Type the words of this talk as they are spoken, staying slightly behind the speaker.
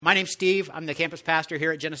My name's Steve. I'm the campus pastor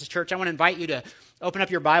here at Genesis Church. I want to invite you to open up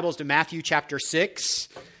your Bibles to Matthew chapter 6.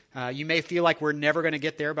 You may feel like we're never going to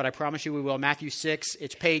get there, but I promise you we will. Matthew 6.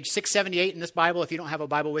 It's page 678 in this Bible. If you don't have a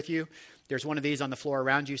Bible with you, there's one of these on the floor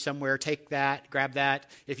around you somewhere. Take that, grab that.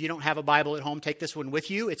 If you don't have a Bible at home, take this one with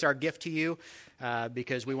you. It's our gift to you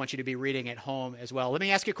because we want you to be reading at home as well. Let me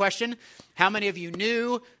ask you a question. How many of you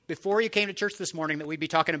knew before you came to church this morning that we'd be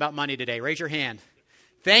talking about money today? Raise your hand.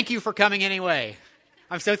 Thank you for coming anyway.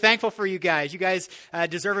 I'm so thankful for you guys. You guys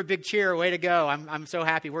deserve a big cheer. Way to go. I'm so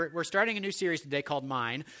happy. We're starting a new series today called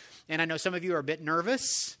Mine. And I know some of you are a bit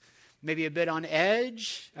nervous, maybe a bit on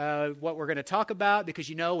edge, what we're going to talk about. Because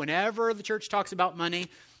you know, whenever the church talks about money,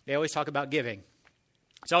 they always talk about giving.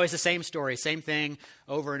 It's always the same story, same thing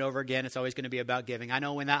over and over again. It's always going to be about giving. I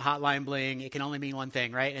know when that hotline bling, it can only mean one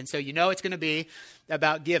thing, right? And so you know it's going to be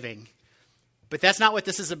about giving. But that's not what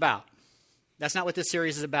this is about. That's not what this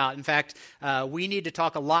series is about. In fact, we need to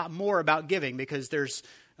talk a lot more about giving because there's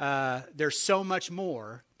so much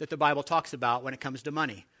more that the Bible talks about when it comes to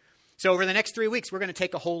money. So over the next 3 weeks, we're going to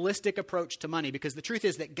take a holistic approach to money because the truth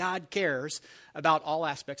is that God cares about all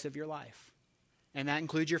aspects of your life. And that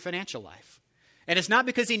includes your financial life. And it's not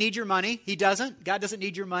because he needs your money. He doesn't. God doesn't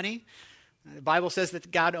need your money. The Bible says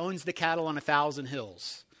that God owns the cattle on 1,000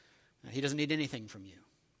 hills. He doesn't need anything from you.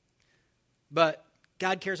 But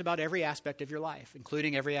God cares about every aspect of your life,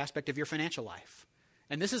 including every aspect of your financial life.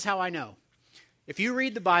 And this is how I know. If you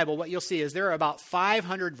read the Bible, what you'll see is there are about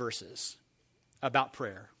 500 verses about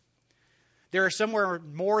prayer. There are somewhere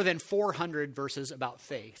more than 400 verses about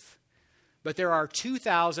faith. But there are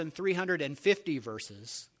 2,350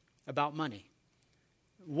 verses about money.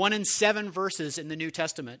 1 in 7 verses in the New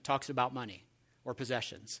Testament talks about money or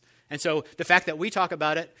possessions. And so the fact that we talk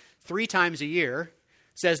about it 3 times a year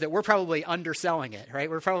says that we're probably underselling it, right?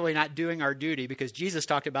 We're probably not doing our duty because Jesus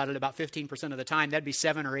talked about it about 15% of the time. That'd be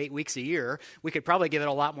 7 or 8 weeks a year. We could probably give it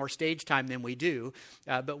a lot more stage time than we do,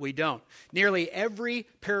 but we don't. Nearly every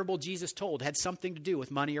parable Jesus told had something to do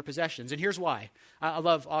with money or possessions. And here's why. I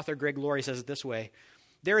love author Greg Laurie says it this way.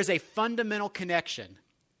 There is a fundamental connection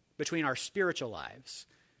between our spiritual lives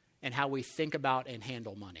and how we think about and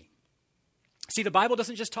handle money. See, the Bible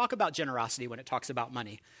doesn't just talk about generosity when it talks about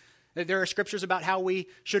money. There are scriptures about how we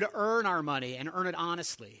should earn our money and earn it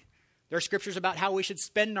honestly. There are scriptures about how we should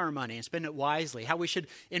spend our money and spend it wisely, how we should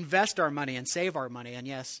invest our money and save our money, and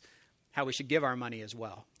yes, how we should give our money as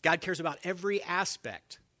well. God cares about every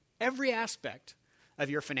aspect of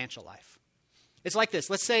your financial life. It's like this.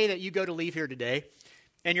 Let's say that you go to leave here today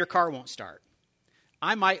and your car won't start.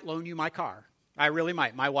 I might loan you my car. I really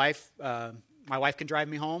might. My wife can drive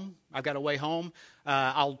me home. I've got a way home.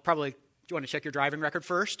 I'll probably want to check your driving record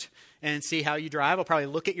first and see how you drive. I'll probably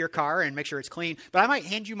look at your car and make sure it's clean. But I might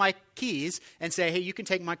hand you my keys and say, hey, you can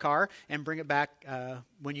take my car and bring it back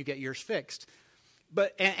when you get yours fixed.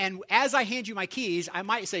 But and as I hand you my keys, I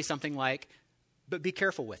might say something like, but be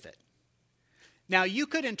careful with it. Now, you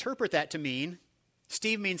could interpret that to mean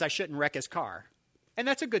Steve means I shouldn't wreck his car. And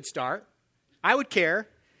that's a good start. I would care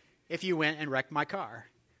if you went and wrecked my car.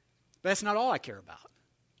 But that's not all I care about.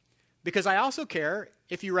 Because I also care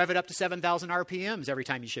if you rev it up to 7,000 RPMs every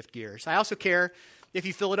time you shift gears. I also care if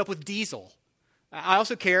you fill it up with diesel. I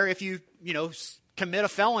also care if you commit a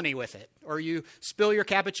felony with it, or you spill your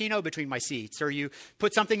cappuccino between my seats, or you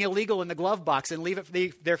put something illegal in the glove box and leave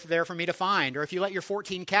it there for me to find, or if you let your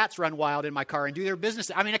 14 cats run wild in my car and do their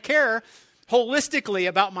business. I mean, I care holistically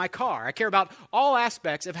about my car. I care about all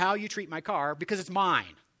aspects of how you treat my car because it's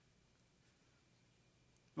mine.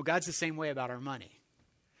 Well, God's the same way about our money.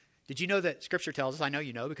 Did you know that Scripture tells us, I know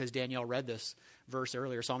you know because Danielle read this verse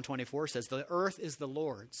earlier, Psalm 24 says, the earth is the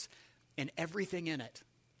Lord's and everything in it.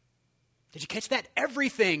 Did you catch that?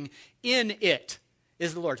 Everything in it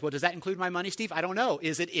is the Lord's. Well, does that include my money, Steve? I don't know.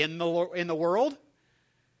 Is it in the world?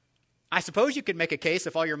 I suppose you could make a case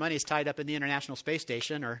if all your money is tied up in the International Space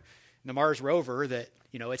Station or the Mars rover that,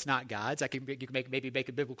 it's not God's. You could maybe make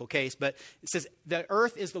a biblical case, but it says the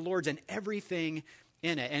earth is the Lord's and everything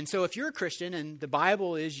in it. And so if you're a Christian and the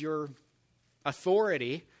Bible is your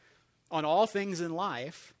authority on all things in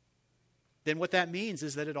life, then what that means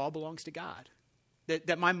is that it all belongs to God.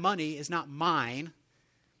 That my money is not mine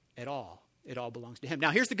at all. It all belongs to him. Now,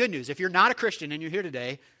 here's the good news. If you're not a Christian and you're here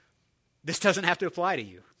today, this doesn't have to apply to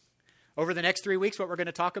you. Over the next 3 weeks, what we're going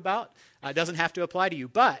to talk about doesn't have to apply to you.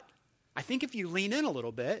 But I think if you lean in a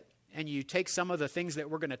little bit and you take some of the things that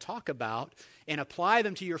we're going to talk about and apply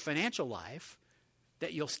them to your financial life,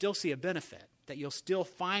 that you'll still see a benefit, that you'll still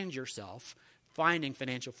find yourself finding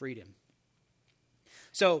financial freedom.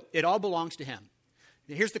 So it all belongs to him.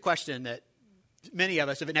 Here's the question that many of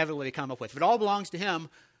us have inevitably come up with. If it all belongs to him,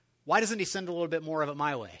 why doesn't he send a little bit more of it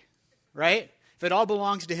my way, right? If it all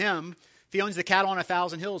belongs to him, if he owns the cattle on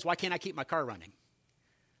 1,000 hills, why can't I keep my car running?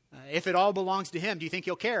 If it all belongs to him, do you think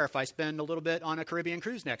he'll care if I spend a little bit on a Caribbean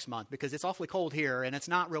cruise next month? Because it's awfully cold here, and it's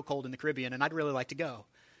not real cold in the Caribbean, and I'd really like to go.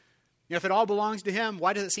 If it all belongs to him,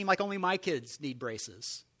 why does it seem like only my kids need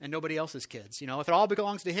braces and nobody else's kids? If it all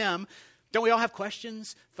belongs to him, don't we all have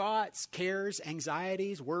questions, thoughts, cares,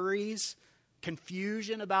 anxieties, worries,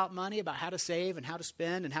 confusion about money, about how to save and how to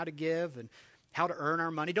spend and how to give and how to earn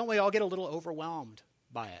our money? Don't we all get a little overwhelmed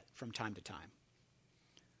by it from time to time?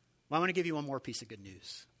 Well, I want to give you one more piece of good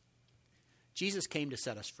news. Jesus came to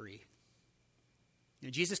set us free.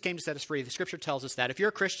 Jesus came to set us free. The scripture tells us that. If you're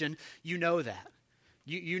a Christian, you know that.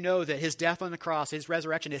 You know that his death on the cross, his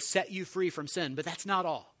resurrection has set you free from sin, but that's not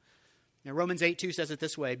all. Now, Romans 8:2 says it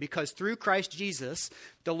this way, because through Christ Jesus,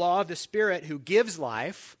 the law of the Spirit who gives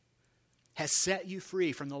life has set you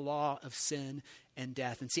free from the law of sin and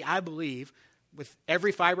death. And see, I believe with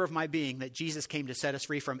every fiber of my being that Jesus came to set us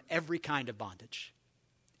free from every kind of bondage.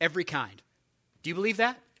 Every kind. Do you believe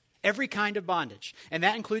that? Every kind of bondage. And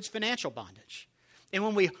that includes financial bondage. And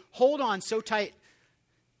when we hold on so tight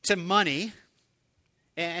to money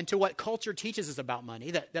and to what culture teaches us about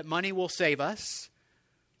money, that money will save us,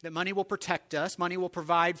 that money will protect us, money will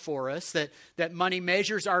provide for us, that money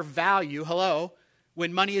measures our value. Hello,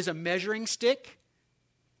 when money is a measuring stick,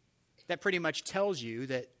 that pretty much tells you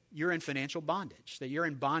that you're in financial bondage, that you're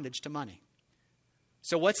in bondage to money.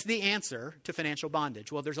 So what's the answer to financial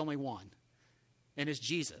bondage? Well, there's only one, and it's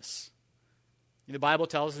Jesus. The Bible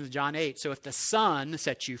tells us in John 8, so if the Son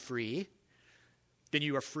sets you free, then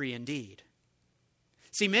you are free indeed.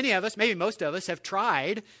 See, many of us, maybe most of us, have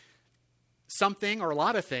tried something or a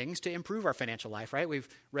lot of things to improve our financial life, right? We've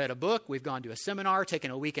read a book, we've gone to a seminar,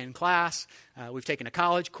 taken a weekend class, we've taken a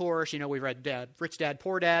college course, we've read Rich Dad,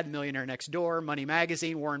 Poor Dad, Millionaire Next Door, Money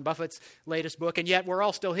Magazine, Warren Buffett's latest book, and yet we're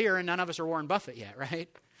all still here and none of us are Warren Buffett yet, right?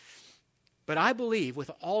 But I believe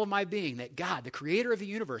with all of my being that God, the creator of the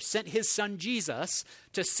universe, sent his son Jesus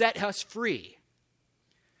to set us free.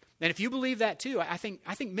 And if you believe that too, I think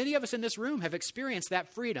many of us in this room have experienced that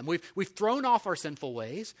freedom. We've thrown off our sinful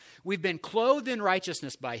ways. We've been clothed in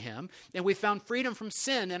righteousness by him, and we've found freedom from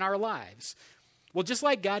sin in our lives. Well, just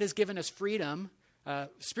like God has given us freedom,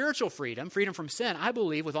 spiritual freedom from sin, I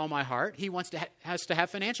believe with all my heart, he has to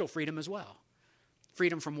have financial freedom as well.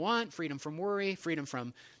 Freedom from want, freedom from worry, freedom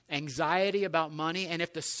from anxiety about money. And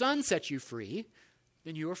if the Son sets you free,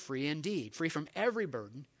 then you are free indeed. Free from every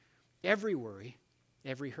burden, every worry,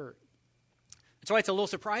 every hurt. That's why it's a little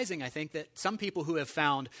surprising, I think, that some people who have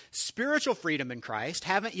found spiritual freedom in Christ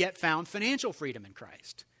haven't yet found financial freedom in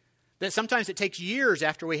Christ. That sometimes it takes years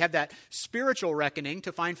after we have that spiritual reckoning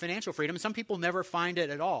to find financial freedom, and some people never find it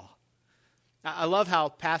at all. I love how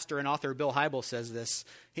pastor and author Bill Hybels says this.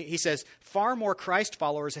 He says, far more Christ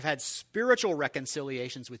followers have had spiritual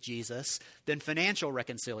reconciliations with Jesus than financial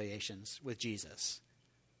reconciliations with Jesus.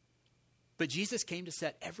 But Jesus came to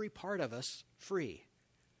set every part of us free.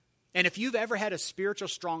 And if you've ever had a spiritual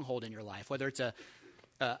stronghold in your life, whether it's a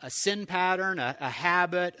sin pattern, a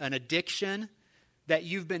habit, an addiction that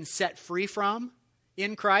you've been set free from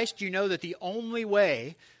in Christ, you know that the only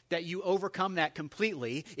way that you overcome that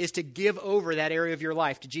completely is to give over that area of your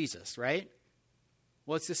life to Jesus, right?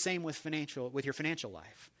 Well, it's the same with your financial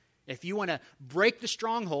life. If you want to break the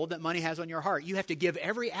stronghold that money has on your heart, you have to give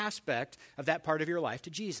every aspect of that part of your life to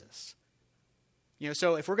Jesus.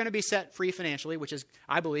 So if we're going to be set free financially, which is,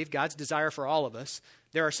 I believe, God's desire for all of us,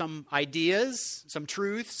 there are some ideas, some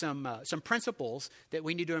truths, some principles that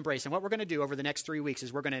we need to embrace. And what we're going to do over the next 3 weeks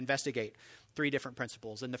is we're going to investigate 3 different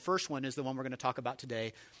principles. And the first one is the one we're going to talk about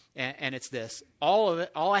today, and it's this. All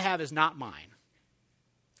I have is not mine.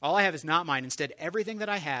 All I have is not mine. Instead, everything that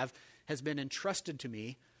I have has been entrusted to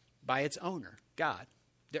me by its owner, God.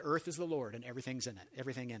 The earth is the Lord, and everything in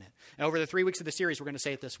it. And over the 3 weeks of the series, we're going to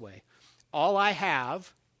say it this way. All I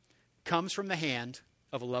have comes from the hand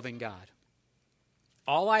of a loving God.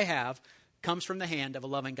 All I have comes from the hand of a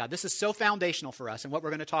loving God. This is so foundational for us and what we're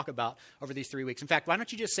going to talk about over these 3 weeks. In fact, why don't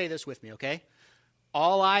you just say this with me, okay?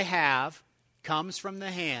 All I have comes from the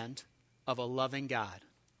hand of a loving God.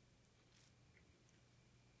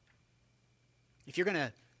 If you're going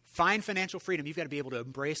to find financial freedom, you've got to be able to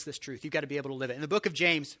embrace this truth. You've got to be able to live it. In the book of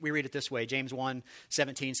James, we read it this way. James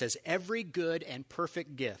 1:17 says, every good and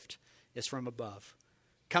perfect gift is from above,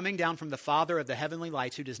 coming down from the Father of the heavenly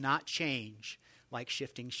lights, who does not change like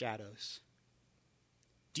shifting shadows.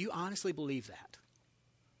 Do you honestly believe that?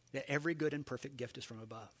 That every good and perfect gift is from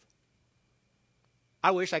above?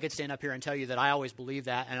 I wish I could stand up here and tell you that I always believe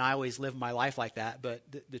that and I always live my life like that, but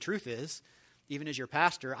the truth is even as your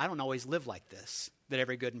pastor, I don't always live like this, that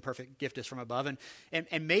every good and perfect gift is from above.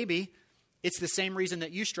 And maybe it's the same reason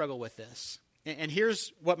that you struggle with this. And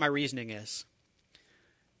here's what my reasoning is.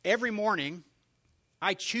 Every morning,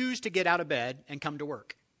 I choose to get out of bed and come to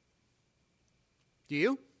work. Do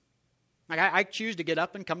you? Like I choose to get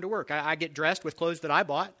up and come to work. I get dressed with clothes that I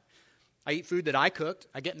bought. I eat food that I cooked.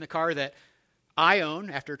 I get in the car that I own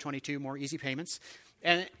after 22 more easy payments.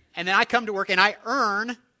 And then I come to work and I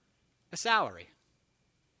earn a salary.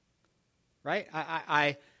 Right?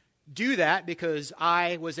 I do that because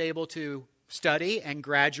I was able to study and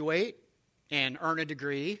graduate and earn a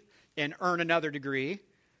degree and earn another degree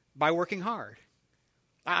by working hard.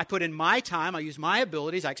 I put in my time, I use my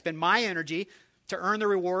abilities, I expend my energy to earn the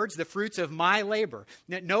rewards, the fruits of my labor.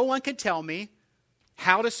 No one can tell me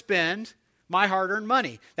how to spend my hard-earned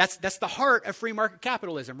money. That's the heart of free market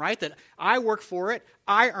capitalism, right? That I work for it,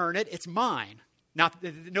 I earn it, it's mine.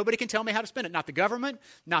 Nobody can tell me how to spend it. Not the government,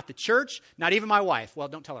 not the church, not even my wife. Well,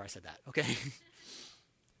 don't tell her I said that, okay?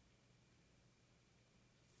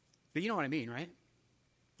 But you know what I mean, right?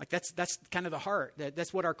 Like that's kind of the heart.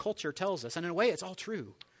 That's what our culture tells us. And in a way, it's all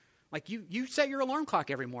true. Like you set your alarm clock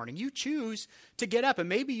every morning. You choose to get up, and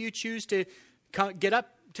maybe you choose to get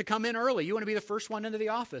up to come in early. You want to be the first one into the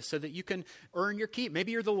office so that you can earn your keep.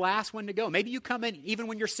 Maybe you're the last one to go. Maybe you come in even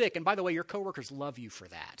when you're sick. And by the way, your coworkers love you for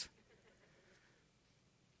that.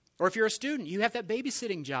 Or if you're a student, you have that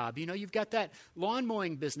babysitting job. You know, you've got that lawn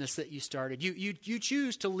mowing business that you started. You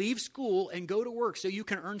choose to leave school and go to work so you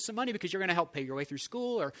can earn some money because you're going to help pay your way through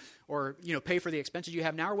school or pay for the expenses you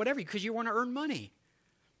have now or whatever because you want to earn money.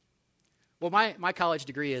 Well, my college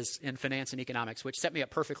degree is in finance and economics, which set me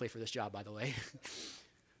up perfectly for this job, by the way.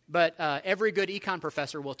 But every good econ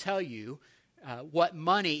professor will tell you what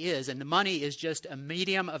money is, and the money is just a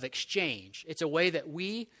medium of exchange. It's a way that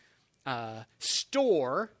we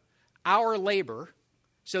store our labor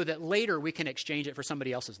so that later we can exchange it for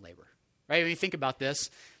somebody else's labor, right? When you think about this,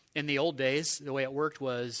 in the old days, the way it worked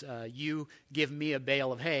was you give me a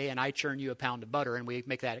bale of hay and I churn you a pound of butter and we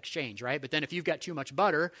make that exchange, right? But then if you've got too much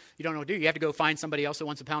butter, you don't know what to do. You have to go find somebody else that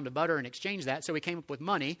wants a pound of butter and exchange that. So we came up with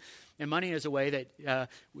money, and money is a way that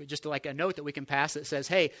just like a note that we can pass that says,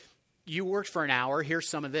 hey, you worked for an hour, here's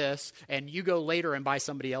some of this, and you go later and buy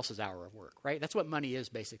somebody else's hour of work, right? That's what money is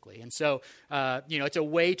basically. And so, it's a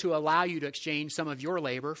way to allow you to exchange some of your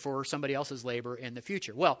labor for somebody else's labor in the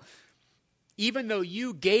future. Well, even though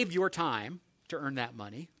you gave your time to earn that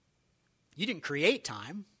money, you didn't create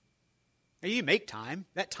time. You didn't make time.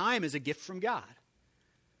 That time is a gift from God.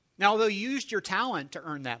 Now, although you used your talent to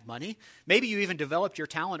earn that money, maybe you even developed your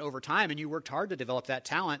talent over time and you worked hard to develop that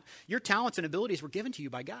talent, your talents and abilities were given to you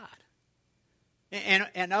by God.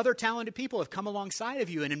 And other talented people have come alongside of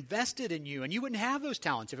you and invested in you, and you wouldn't have those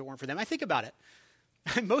talents if it weren't for them. I think about it.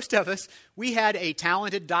 Most of us, we had a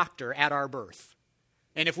talented doctor at our birth.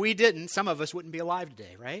 And if we didn't, some of us wouldn't be alive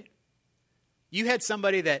today, right? You had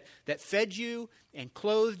somebody that fed you and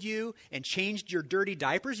clothed you and changed your dirty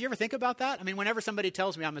diapers. You ever think about that? I mean, whenever somebody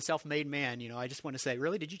tells me I'm a self-made man, I just want to say,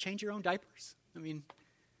 really, did you change your own diapers? I mean,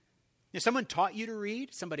 someone taught you to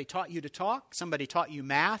read. Somebody taught you to talk. Somebody taught you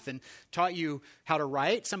math and taught you how to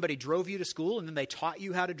write. Somebody drove you to school and then they taught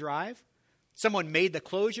you how to drive. Someone made the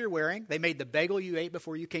clothes you're wearing. They made the bagel you ate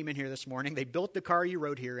before you came in here this morning. They built the car you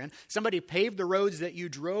rode here in. Somebody paved the roads that you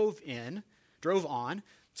drove on.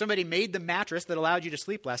 Somebody made the mattress that allowed you to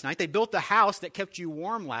sleep last night. They built the house that kept you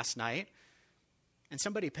warm last night. And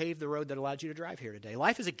somebody paved the road that allowed you to drive here today.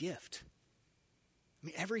 Life is a gift. I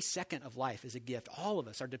mean, every second of life is a gift. All of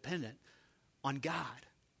us are dependent on God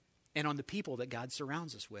and on the people that God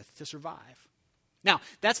surrounds us with to survive. Now,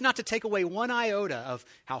 that's not to take away one iota of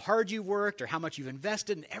how hard you worked or how much you've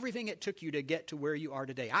invested and everything it took you to get to where you are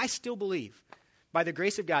today. I still believe, by the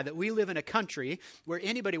grace of God, that we live in a country where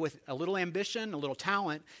anybody with a little ambition, a little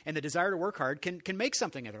talent, and the desire to work hard can make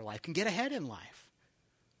something of their life, can get ahead in life.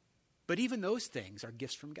 But even those things are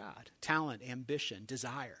gifts from God. Talent, ambition,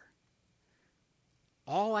 desire.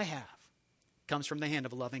 All I have comes from the hand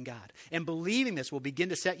of a loving God. And believing this will begin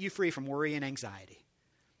to set you free from worry and anxiety.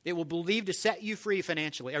 It will begin to set you free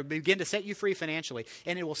financially,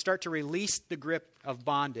 and it will start to release the grip of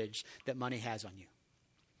bondage that money has on you.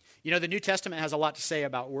 The New Testament has a lot to say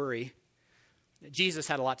about worry. Jesus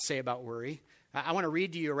had a lot to say about worry. I want to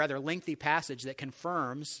read to you a rather lengthy passage that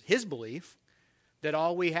confirms his belief that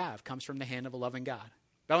all we have comes from the hand of a loving God.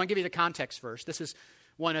 But I want to give you the context first. This is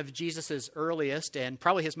one of Jesus' earliest and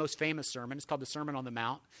probably his most famous sermon. It's called the Sermon on the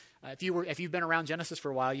Mount. If you've been around Genesis for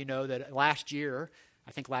a while, you know that last year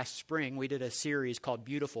I think last spring we did a series called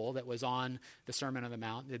Beautiful that was on the Sermon on the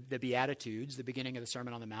Mount, the Beatitudes, the beginning of the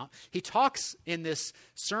Sermon on the Mount. He talks in this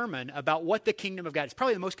sermon about what the kingdom of God, it's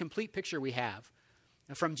probably the most complete picture we have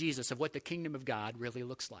from Jesus of what the kingdom of God really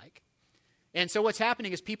looks like. And so what's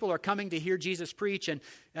happening is people are coming to hear Jesus preach, and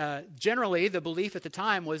generally the belief at the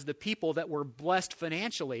time was the people that were blessed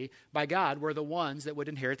financially by God were the ones that would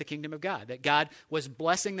inherit the kingdom of God, that God was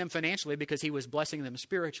blessing them financially because he was blessing them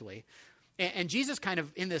spiritually. And Jesus kind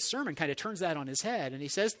of, in this sermon, kind of turns that on his head, and he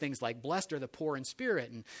says things like, blessed are the poor in spirit,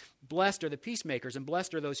 and blessed are the peacemakers, and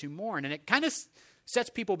blessed are those who mourn. And it kind of sets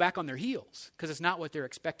people back on their heels because it's not what they're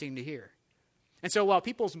expecting to hear. And so while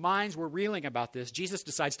people's minds were reeling about this, Jesus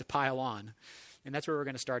decides to pile on. And that's where we're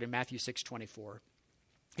going to start in Matthew 6:24.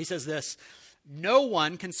 He says this, "No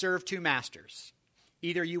one can serve two masters.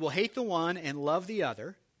 Either you will hate the one and love the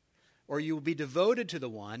other, or you will be devoted to the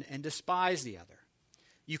one and despise the other.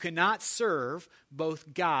 You cannot serve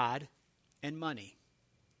both God and money."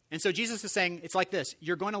 And so Jesus is saying, it's like this.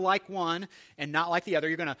 You're going to like one and not like the other.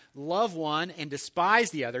 You're going to love one and despise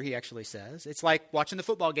the other, he actually says. It's like watching the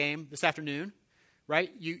football game this afternoon,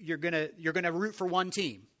 right? You're going to root for one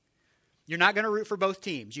team. You're not going to root for both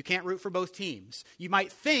teams. You can't root for both teams. You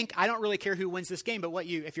might think, I don't really care who wins this game, but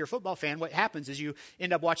if you're a football fan, what happens is you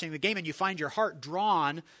end up watching the game and you find your heart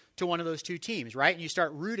drawn to one of those two teams, right? And you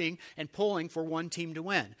start rooting and pulling for one team to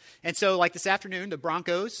win. And so like this afternoon, the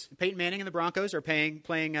Broncos, Peyton Manning and the Broncos are playing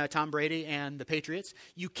Tom Brady and the Patriots.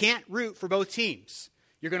 You can't root for both teams.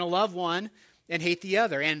 You're going to love one and hate the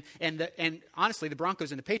other. And honestly, the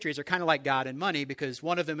Broncos and the Patriots are kind of like God and money because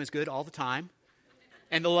one of them is good all the time,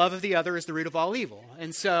 and the love of the other is the root of all evil.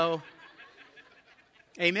 And so,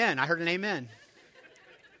 amen. I heard an amen.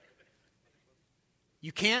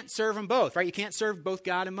 You can't serve them both, right? You can't serve both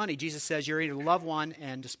God and money. Jesus says you're either to love one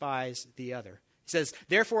and despise the other. He says,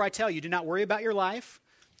 "Therefore I tell you, do not worry about your life,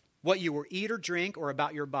 what you will eat or drink, or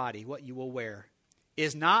about your body, what you will wear.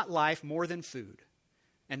 Is not life more than food,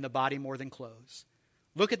 and the body more than clothes?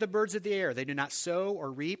 Look at the birds of the air. They do not sow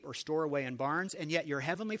or reap or store away in barns, and yet your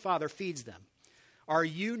heavenly Father feeds them. Are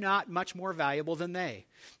you not much more valuable than they?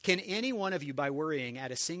 Can any one of you, by worrying,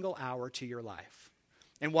 add a single hour to your life?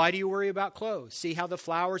 And why do you worry about clothes? See how the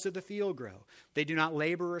flowers of the field grow. They do not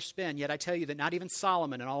labor or spin, yet I tell you that not even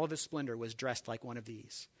Solomon in all of his splendor was dressed like one of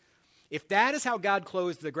these. If that is how God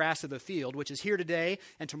clothes the grass of the field, which is here today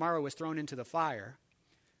and tomorrow is thrown into the fire,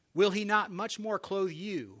 will he not much more clothe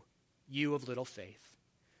you, you of little faith?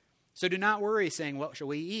 So do not worry, saying, what shall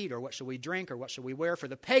we eat, or what shall we drink, or what shall we wear? For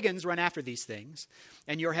the pagans run after these things,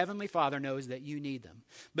 and your heavenly Father knows that you need them.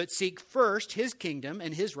 But seek first his kingdom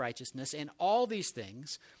and his righteousness, and all these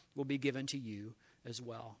things will be given to you as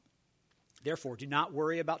well. Therefore, do not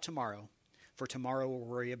worry about tomorrow, for tomorrow will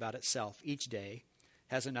worry about itself. Each day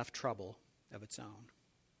has enough trouble of its own."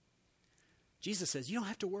 Jesus says, you don't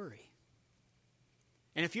have to worry.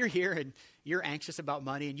 And if you're here and you're anxious about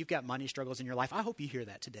money and you've got money struggles in your life, I hope you hear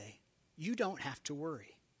that today. You don't have to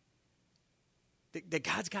worry. That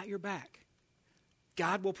God's got your back.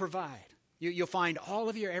 God will provide. You'll find all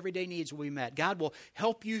of your everyday needs will be met. God will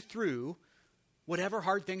help you through whatever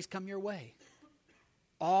hard things come your way.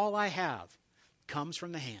 All I have comes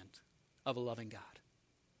from the hand of a loving God.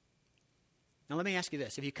 Now let me ask you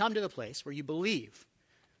this. If you come to the place where you believe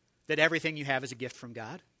that everything you have is a gift from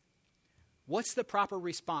God, what's the proper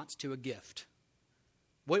response to a gift?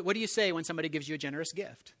 What do you say when somebody gives you a generous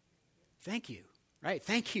gift? Thank you, right?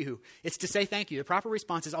 Thank you. It's to say thank you. The proper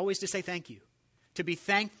response is always to say thank you, to be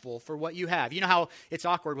thankful for what you have. You know how it's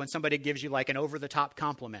awkward when somebody gives you like an over-the-top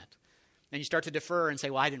compliment, and you start to defer and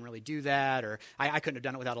say, well, I didn't really do that, or I couldn't have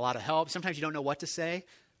done it without a lot of help. Sometimes you don't know what to say.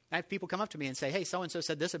 I have people come up to me and say, hey, so-and-so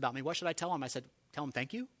said this about me. What should I tell them? I said, tell them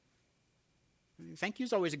thank you. Thank you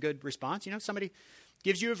is always a good response. You know, somebody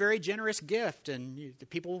gives you a very generous gift, and the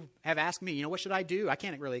people have asked me, what should I do? I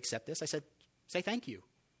can't really accept this. I said, say thank you.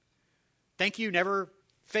 Thank you never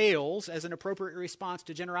fails as an appropriate response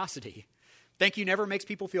to generosity. Thank you never makes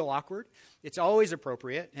people feel awkward. It's always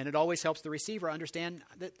appropriate, and it always helps the receiver understand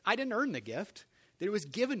that I didn't earn the gift, that it was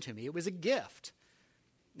given to me. It was a gift.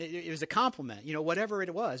 It was a compliment, whatever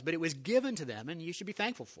it was, but it was given to them, and you should be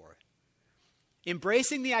thankful for it.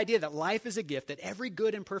 Embracing the idea that life is a gift, that every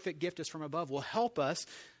good and perfect gift is from above, will help us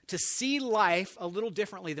to see life a little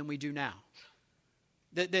differently than we do now.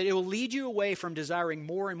 That it will lead you away from desiring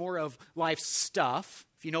more and more of life's stuff,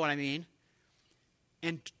 if you know what I mean,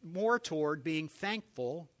 and more toward being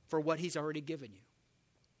thankful for what he's already given you.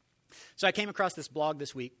 So I came across this blog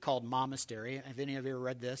this week called Momastery. Have any of you ever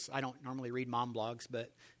read this? I don't normally read mom blogs,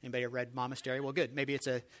 but anybody ever read Momastery? Well, good. Maybe it's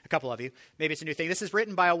a couple of you. Maybe it's a new thing. This is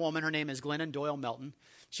written by a woman. Her name is Glennon Doyle Melton.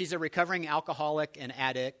 She's a recovering alcoholic and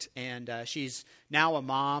addict, and she's now a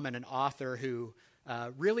mom and an author who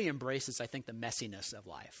really embraces, I think, the messiness of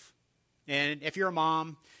life. And if you're a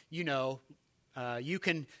mom, you know, you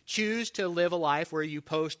can choose to live a life where you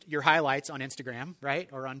post your highlights on Instagram, right,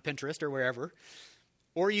 or on Pinterest or wherever.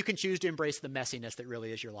 Or you can choose to embrace the messiness that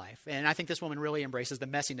really is your life. And I think this woman really embraces the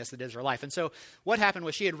messiness that is her life. And so what happened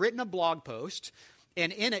was she had written a blog post,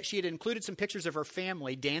 and in it she had included some pictures of her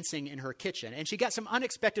family dancing in her kitchen. And she got some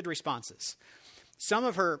unexpected responses. Some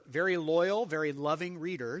of her very loyal, very loving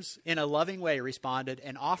readers in a loving way responded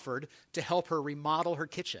and offered to help her remodel her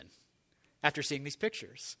kitchen after seeing these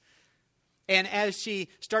pictures. And as she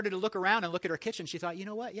started to look around and look at her kitchen, she thought, you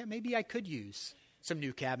know what? Yeah, maybe I could use some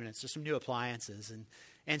new cabinets or some new appliances,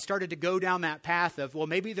 and started to go down that path of, well,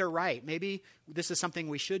 maybe they're right. Maybe this is something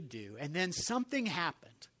we should do. And then something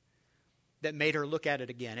happened that made her look at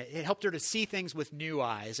it again. It helped her to see things with new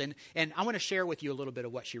eyes. And I want to share with you a little bit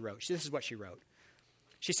of what she wrote. This is what she wrote.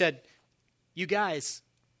 She said, you guys,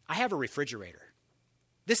 I have a refrigerator.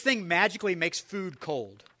 This thing magically makes food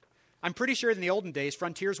cold. I'm pretty sure in the olden days,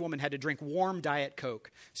 frontierswoman had to drink warm Diet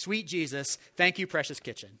Coke. Sweet Jesus, thank you, precious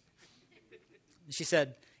kitchen. She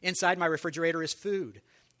said, inside my refrigerator is food,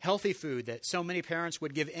 healthy food that so many parents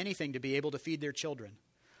would give anything to be able to feed their children.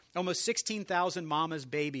 Almost 16,000 mamas'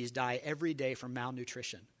 babies die every day from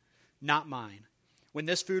malnutrition. Not mine. When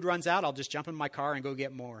this food runs out, I'll just jump in my car and go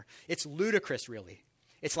get more. It's ludicrous, really.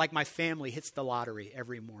 It's like my family hits the lottery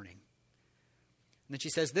every morning. And then she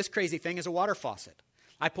says, this crazy thing is a water faucet.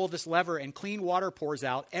 I pull this lever and clean water pours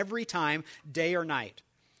out every time, day or night.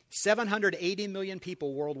 780 million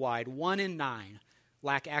people worldwide, 1 in 9,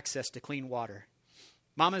 lack access to clean water.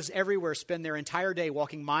 Mamas everywhere spend their entire day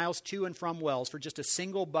walking miles to and from wells for just a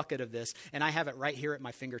single bucket of this, and I have it right here at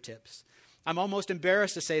my fingertips. I'm almost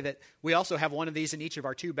embarrassed to say that we also have one of these in each of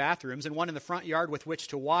our 2 bathrooms and one in the front yard with which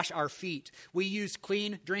to wash our feet. We use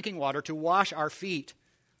clean drinking water to wash our feet.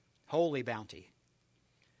 Holy bounty.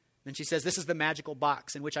 Then she says, this is the magical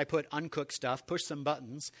box in which I put uncooked stuff, push some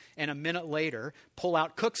buttons, and a minute later, pull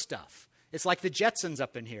out cooked stuff. It's like the Jetsons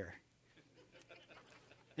up in here.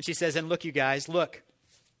 And she says, and look, you guys, look.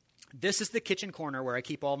 This is the kitchen corner where I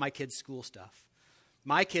keep all my kids' school stuff.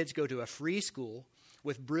 My kids go to a free school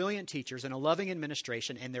with brilliant teachers and a loving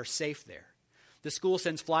administration, and they're safe there. The school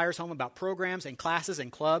sends flyers home about programs and classes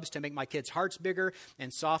and clubs to make my kids' hearts bigger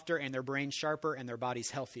and softer and their brains sharper and their bodies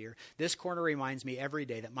healthier. This corner reminds me every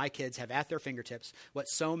day that my kids have at their fingertips what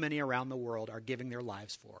so many around the world are giving their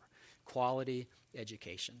lives for: quality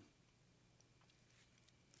education.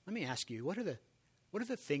 Let me ask you, what are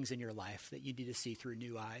the things in your life that you need to see through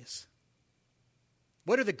new eyes?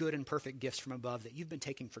 What are the good and perfect gifts from above that you've been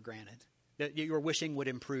taking for granted, that you're wishing would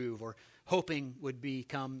improve or hoping would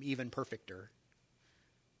become even perfecter?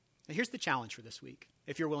 Now, here's the challenge for this week,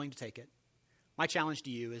 if you're willing to take it. My challenge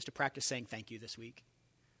to you is to practice saying thank you this week.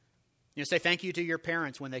 You know, say thank you to your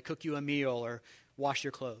parents when they cook you a meal or wash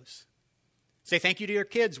your clothes. Say thank you to your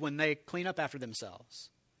kids when they clean up after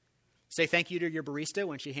themselves. Say thank you to your barista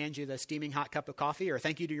when she hands you the steaming hot cup of coffee, or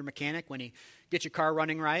thank you to your mechanic when he gets your car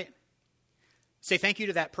running right. Say thank you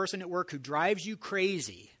to that person at work who drives you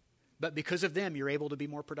crazy, but because of them, you're able to be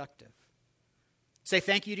more productive. Say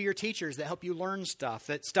thank you to your teachers that help you learn stuff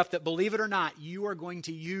that, believe it or not, you are going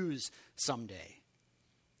to use someday.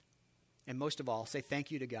 And most of all, say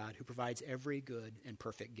thank you to God who provides every good and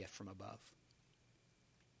perfect gift from above.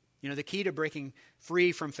 You know, the key to breaking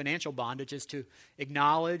free from financial bondage is to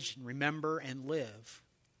acknowledge, remember, and live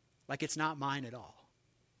like it's not mine at all,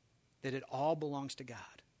 that it all belongs to God.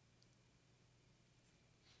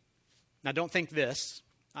 Now, don't think this.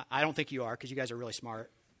 I don't think you are, because you guys are really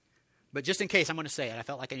smart. But just in case, I'm going to say it. I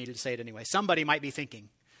felt like I needed to say it anyway. Somebody might be thinking,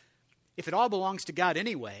 if it all belongs to God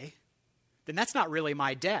anyway, then that's not really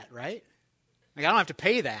my debt, right? Like, I don't have to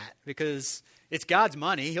pay that because it's God's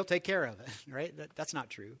money. He'll take care of it, right? That's not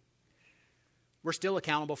true. We're still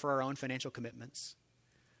accountable for our own financial commitments.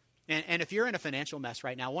 And if you're in a financial mess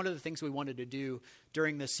right now, one of the things we wanted to do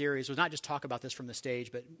during this series was not just talk about this from the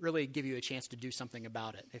stage, but really give you a chance to do something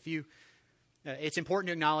about it. It's important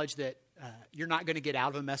to acknowledge that you're not going to get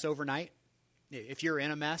out of a mess overnight. If you're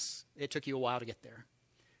in a mess, it took you a while to get there.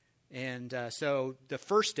 And so the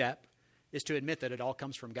first step is to admit that it all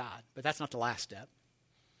comes from God. But that's not the last step.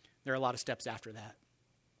 There are a lot of steps after that.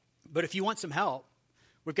 But if you want some help,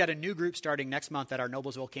 we've got a new group starting next month at our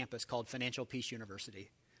Noblesville campus called Financial Peace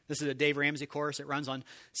University. This is a Dave Ramsey course. It runs on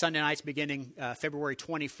Sunday nights beginning February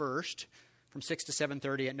 21st. from 6 to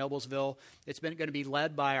 7:30 at Noblesville. It's going to be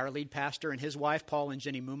led by our lead pastor and his wife, Paul and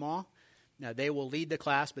Jenny Mumaw. Now, they will lead the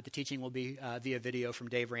class, but the teaching will be via video from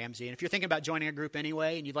Dave Ramsey. And if you're thinking about joining a group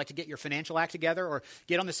anyway and you'd like to get your financial act together or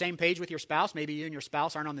get on the same page with your spouse, maybe you and your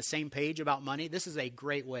spouse aren't on the same page about money, this is a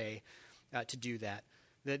great way to do that.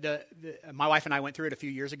 My wife and I went through it a few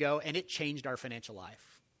years ago, and it changed our financial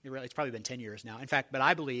life. It's probably been 10 years now. In fact, but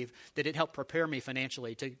I believe that it helped prepare me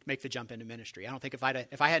financially to make the jump into ministry. I don't think if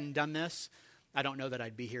I hadn't done this, I don't know that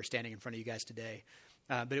I'd be here standing in front of you guys today.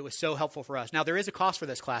 But it was so helpful for us. Now, there is a cost for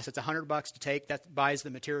this class. It's $100 to take. That buys the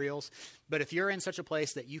materials. But if you're in such a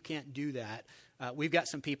place that you can't do that, we've got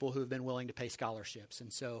some people who have been willing to pay scholarships.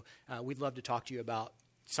 And so we'd love to talk to you about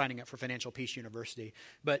signing up for Financial Peace University.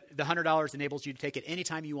 But the $100 enables you to take it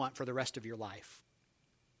anytime you want for the rest of your life.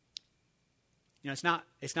 It's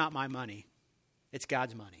not my money. It's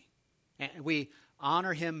God's money. And we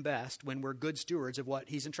honor him best when we're good stewards of what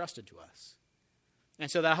he's entrusted to us. And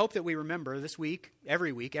so I hope that we remember this week,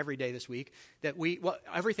 every day this week, that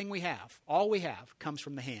everything we have, all we have, comes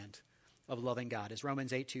from the hand of loving God. As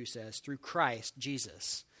Romans 8:2 says, through Christ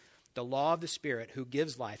Jesus, the law of the Spirit who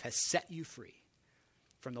gives life has set you free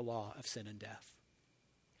from the law of sin and death.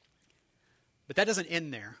 But that doesn't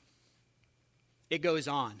end there. It goes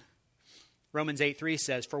on. Romans 8:3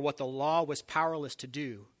 says, for what the law was powerless to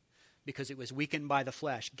do, because it was weakened by the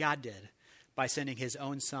flesh, God did, by sending his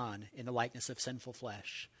own son in the likeness of sinful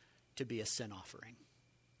flesh to be a sin offering.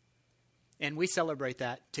 And we celebrate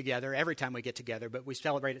that together every time we get together, but we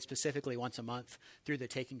celebrate it specifically once a month through the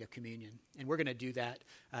taking of communion. And we're going to do that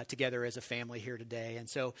together as a family here today. And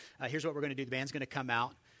so here's what we're going to do. The band's going to come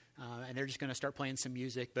out, and they're just going to start playing some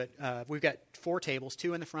music. But we've got 4 tables,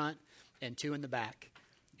 2 in the front and 2 in the back.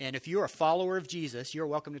 And if you're a follower of Jesus, you're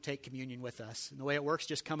welcome to take communion with us. And the way it works,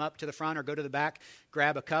 just come up to the front or go to the back,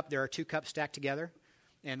 grab a cup. There are 2 cups stacked together,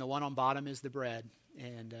 and the one on bottom is the bread,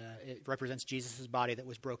 and it represents Jesus' body that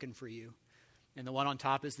was broken for you. And the one on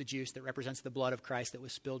top is the juice that represents the blood of Christ that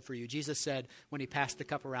was spilled for you. Jesus said when he passed the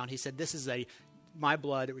cup around, he said, this is my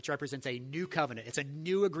blood, which represents a new covenant. It's a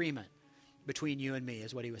new agreement between you and me,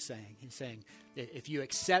 is what he was saying. He's saying, if you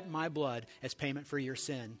accept my blood as payment for your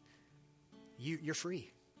sin, you're free.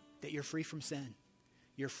 That you're free from sin.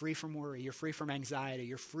 You're free from worry. You're free from anxiety.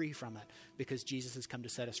 You're free from it because Jesus has come to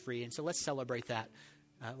set us free. And so let's celebrate that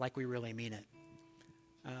like we really mean it.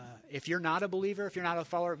 If you're not a believer, if you're not a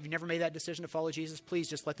follower, if you've never made that decision to follow Jesus, please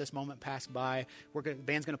just let this moment pass by. The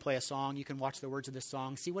band's going to play a song. You can watch the words of this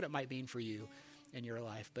song, see what it might mean for you in your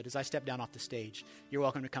life. But as I step down off the stage, you're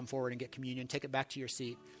welcome to come forward and get communion. Take it back to your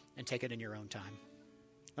seat and take it in your own time.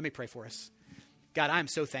 Let me pray for us. God, I am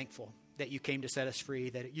so thankful that you came to set us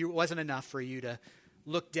free, that it wasn't enough for you to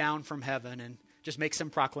look down from heaven and just make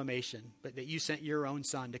some proclamation, but that you sent your own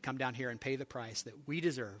son to come down here and pay the price that we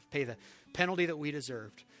deserve, pay the penalty that we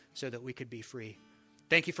deserved so that we could be free.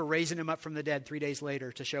 Thank you for raising him up from the dead 3 days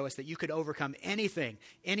later to show us that you could overcome anything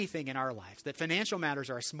in our lives, that financial matters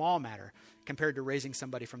are a small matter compared to raising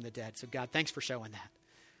somebody from the dead. So God, thanks for showing that.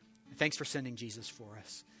 Thanks for sending Jesus for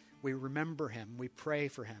us. We remember him. We pray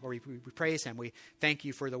for him, or we praise him. We thank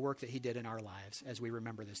you for the work that he did in our lives as we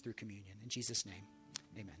remember this through communion. In Jesus' name,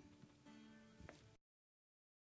 amen.